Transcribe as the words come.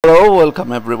Hello,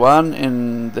 welcome everyone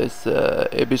in this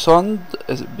episode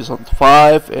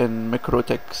 5 in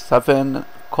Mikrotik 7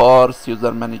 course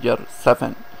User Manager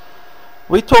 7.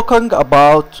 We're talking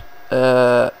about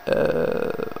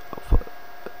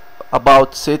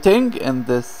setting in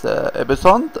this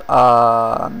episode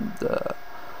and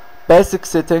basic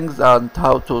settings and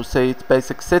how to set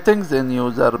basic settings in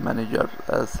User Manager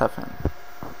 7.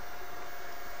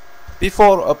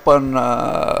 Before open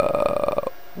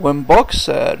Winbox,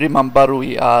 remember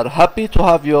we are happy to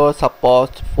have your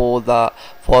support for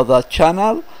the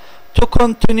channel to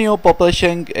continue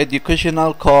publishing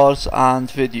educational course and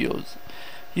videos.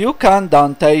 You can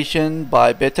downtation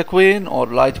by Betaqueen or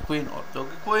Litecoin or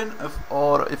Dogecoin,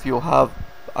 if you have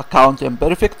account in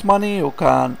Perfect Money, you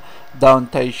can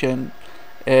downtation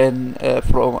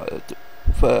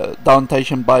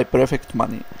downtation by Perfect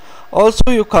Money. Also,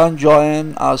 you can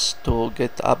join us to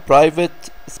get a private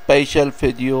special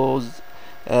videos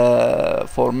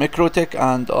for Mikrotik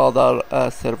and other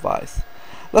service.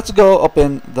 Let's go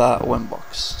open the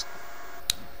Winbox.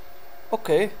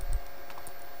 Okay,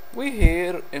 we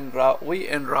here in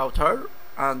router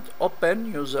and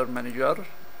open User Manager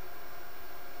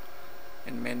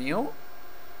in menu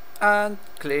and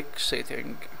click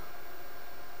setting.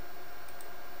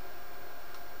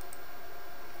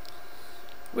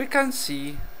 We can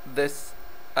see this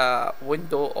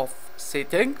window of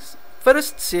settings.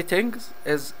 First settings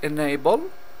is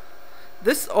enable.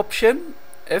 This option,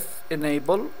 if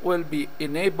enable, will be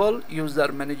enable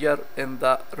user manager in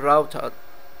the router.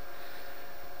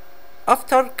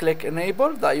 After click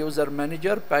enable, the user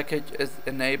manager package is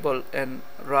enabled in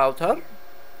router.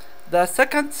 The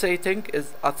second setting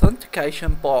is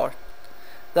authentication part.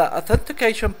 The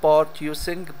authentication part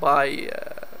using by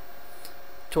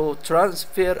to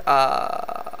transfer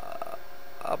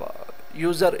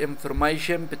user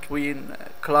information between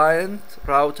client,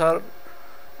 router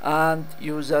and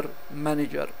user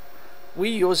manager. We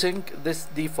using this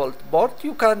default port.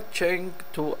 You can change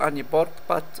to any port,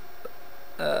 but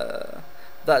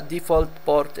the default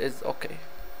port is okay.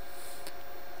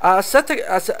 A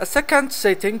second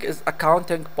setting is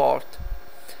accounting port.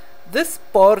 This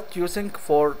port using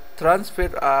for transfer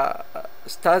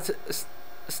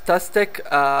statistic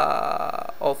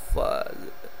of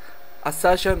a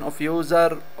session of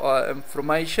user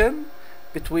information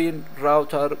between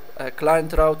router,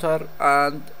 client router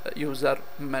and user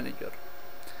manager.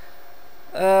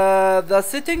 The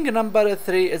setting number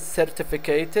 3 is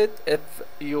certificated. If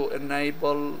you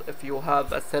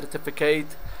have a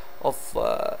certificate of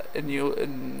in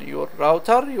your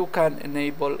router, you can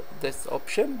enable this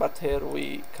option, but here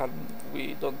we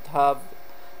don't have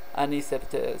any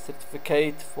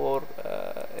certificate for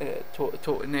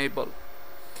to enable.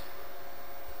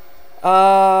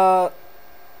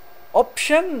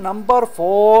 Option number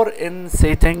 4 in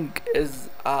setting is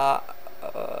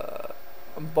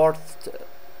import.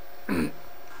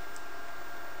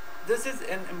 This is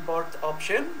an import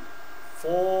option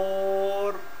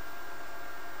for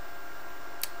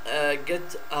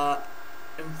get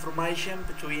information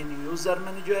between user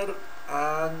manager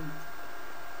and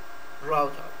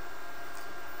router.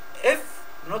 If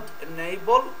not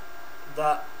enabled,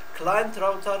 the client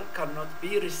router cannot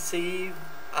be receive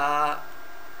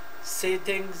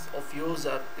settings of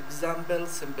user. Example,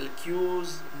 simple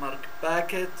queues, mark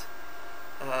packet,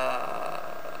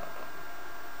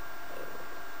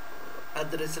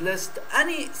 address list.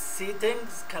 Any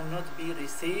settings cannot be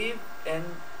received in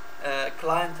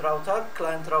client router.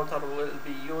 Client router will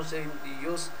be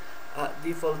use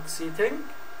default setting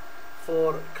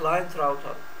for client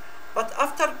router. But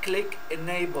after click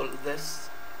enable this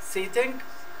setting,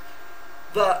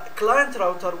 the client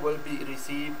router will be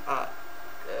receive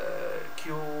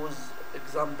queues,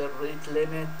 example rate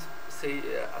limit, say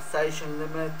a session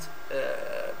limit,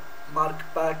 mark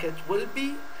packet will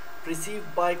be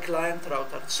received by client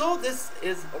router. So this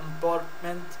is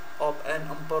important of an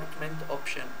important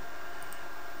option.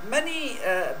 Many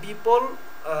people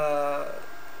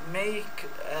make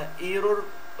error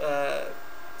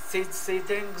set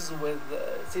settings with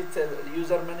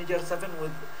user manager 7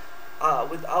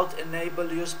 without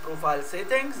enable use profile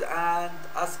settings and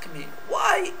ask me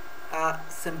why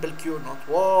simple queue not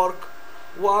work,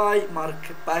 why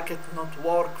mark packet not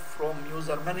work from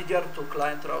user manager to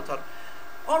client router.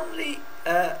 Only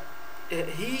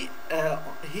he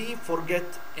forget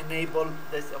enable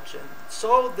this option.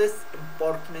 So this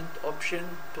important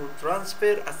option to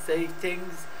transfer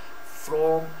settings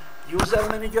from user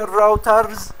manager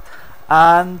routers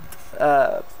and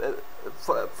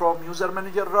from user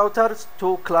manager routers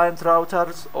to client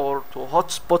routers or to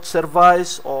hotspot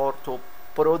service or to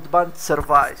broadband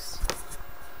service.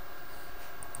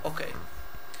 Okay,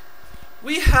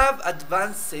 we have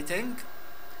advanced setting.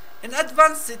 In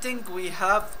advanced setting we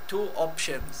have two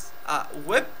options,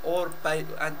 web or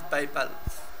and PayPal.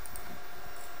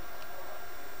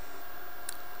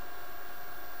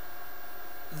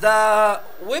 The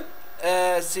web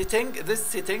setting, this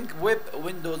setting, web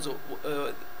windows,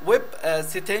 web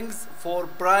settings for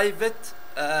private,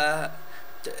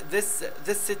 this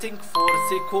setting for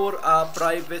secure a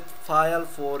private file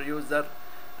for user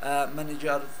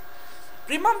managers.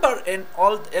 Remember in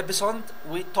old episode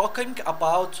we talking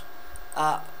about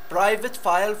a private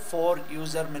file for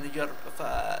user manager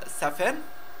 7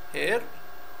 here,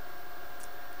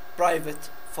 private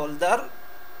folder,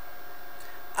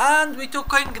 and we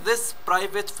talking this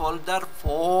private folder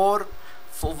for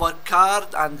forward card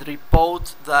and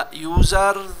report the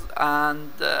users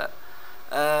and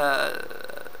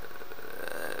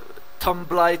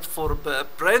template for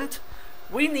print.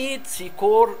 We need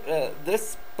secure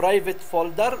this private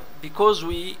folder because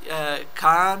we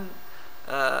can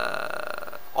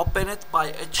open it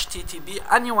by HTTP.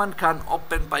 Anyone can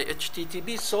open by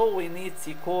HTTP, so we need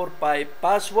secure by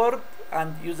password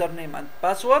and username and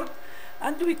password,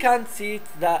 and we can see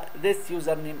this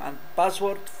username and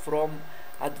password from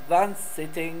advanced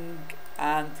setting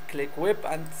and click web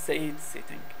and save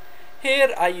setting.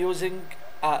 Here I using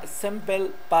a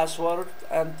simple password,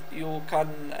 and you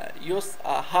can use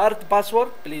a hard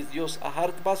password. Please use a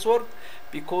hard password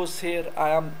because here I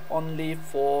am only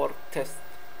for test.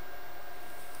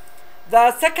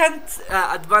 The second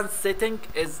advanced setting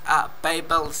is a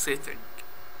PayPal setting.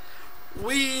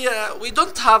 We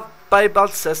don't have PayPal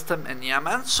system in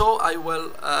Yemen, so I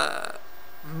will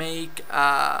make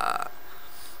a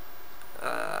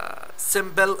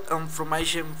simple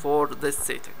information for this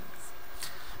setting.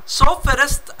 So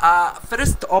first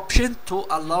option to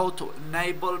allow to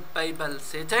enable PayPal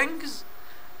settings,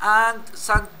 and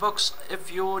sandbox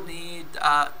if you need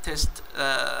test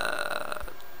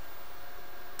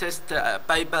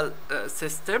PayPal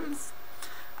systems.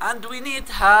 And we need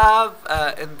have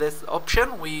in this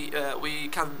option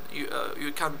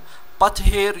you can put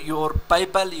here your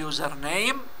PayPal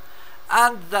username,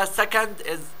 and the second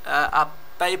is a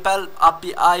PayPal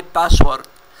API password,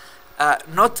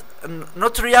 not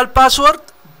real password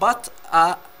but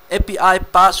API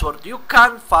password. You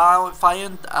can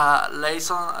find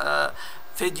lesson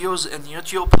videos in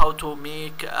YouTube how to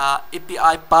make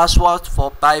API password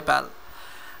for PayPal.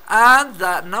 And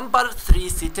the number 3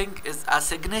 setting is a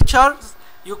signature.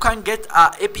 You can get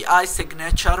a API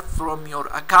signature from your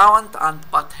account and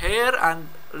put here. And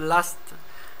last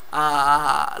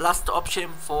option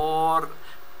for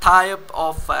type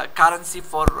of currency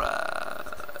for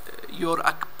your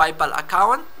PayPal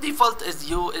account. Default is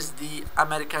USD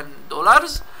American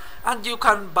dollars, and you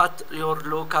can put your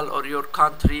local or your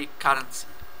country currency.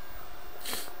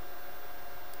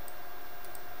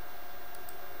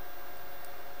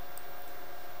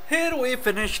 Here we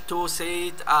finished to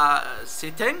set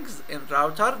settings in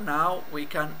router. Now we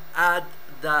can add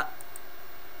the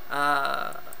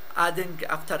adding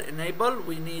after enable.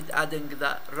 We need adding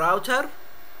the router,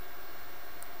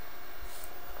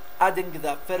 adding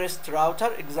the first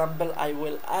router. Example, I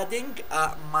will adding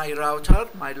my router,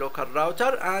 my local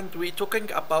router, and we talking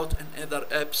about in other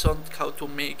episode how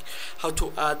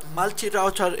to add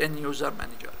multi-router in user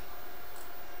manager.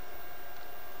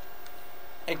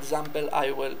 Example,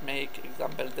 I will make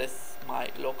example this my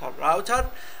local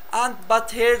router, and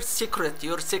but here secret,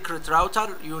 your secret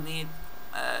router, you need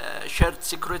shared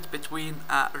secret between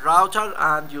router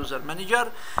and user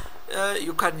manager.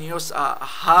 You can use a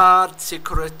hard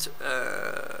secret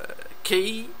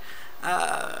key.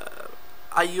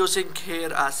 I using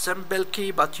here a simple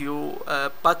key, but you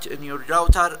put in your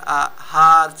router a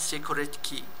hard secret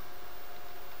key.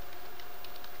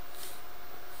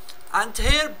 And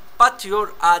here put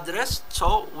your address.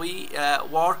 So we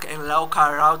work in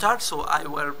local router, so I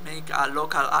will make a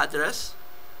local address.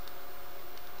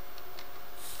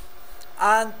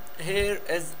 And here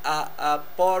is a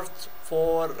port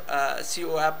for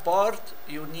COA port.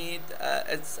 You need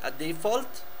it's a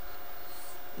default.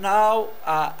 Now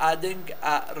adding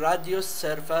a radio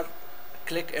server.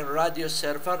 Click in radio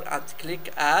server and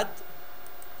click add.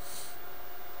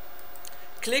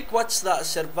 Click what's the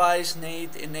service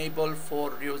need enable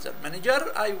for user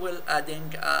manager. I will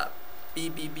adding a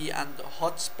BBB and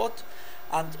hotspot,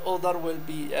 and other will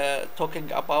be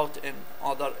talking about in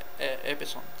other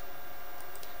episode.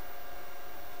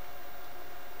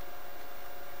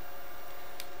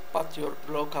 Put your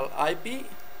local IP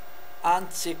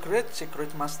and secret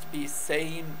must be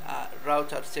same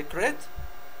router secret.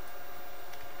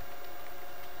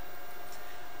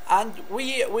 and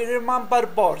we remember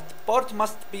port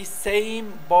must be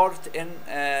same port in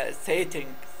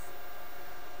settings.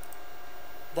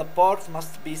 The port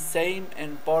must be same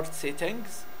in port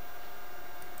settings.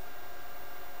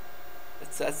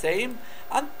 It's the same.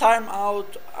 And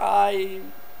timeout, I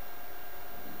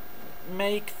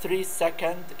make 3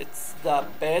 seconds. It's the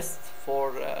best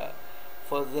for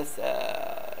this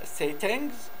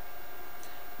settings.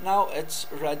 Now it's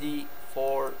ready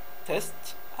for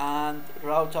test, and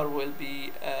router will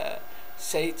be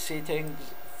set settings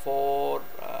for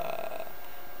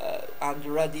and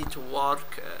ready to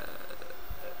work.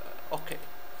 Okay.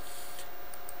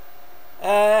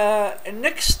 In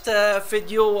next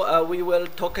video we will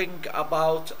talking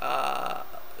about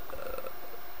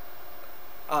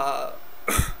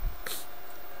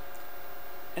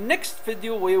in next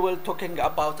video we will talking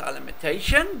about a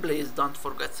limitation. Please don't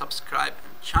forget subscribe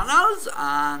in channels,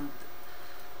 and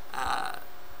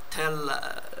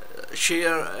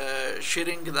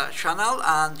sharing the channel,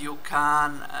 and you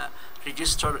can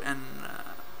register in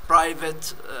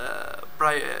private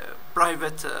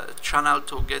channel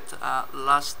to get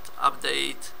last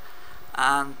update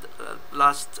and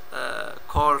last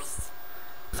course.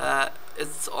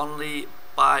 It's only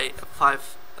by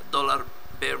 $5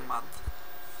 per month.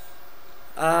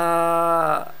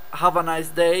 Have a nice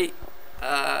day.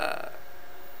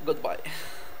 Goodbye.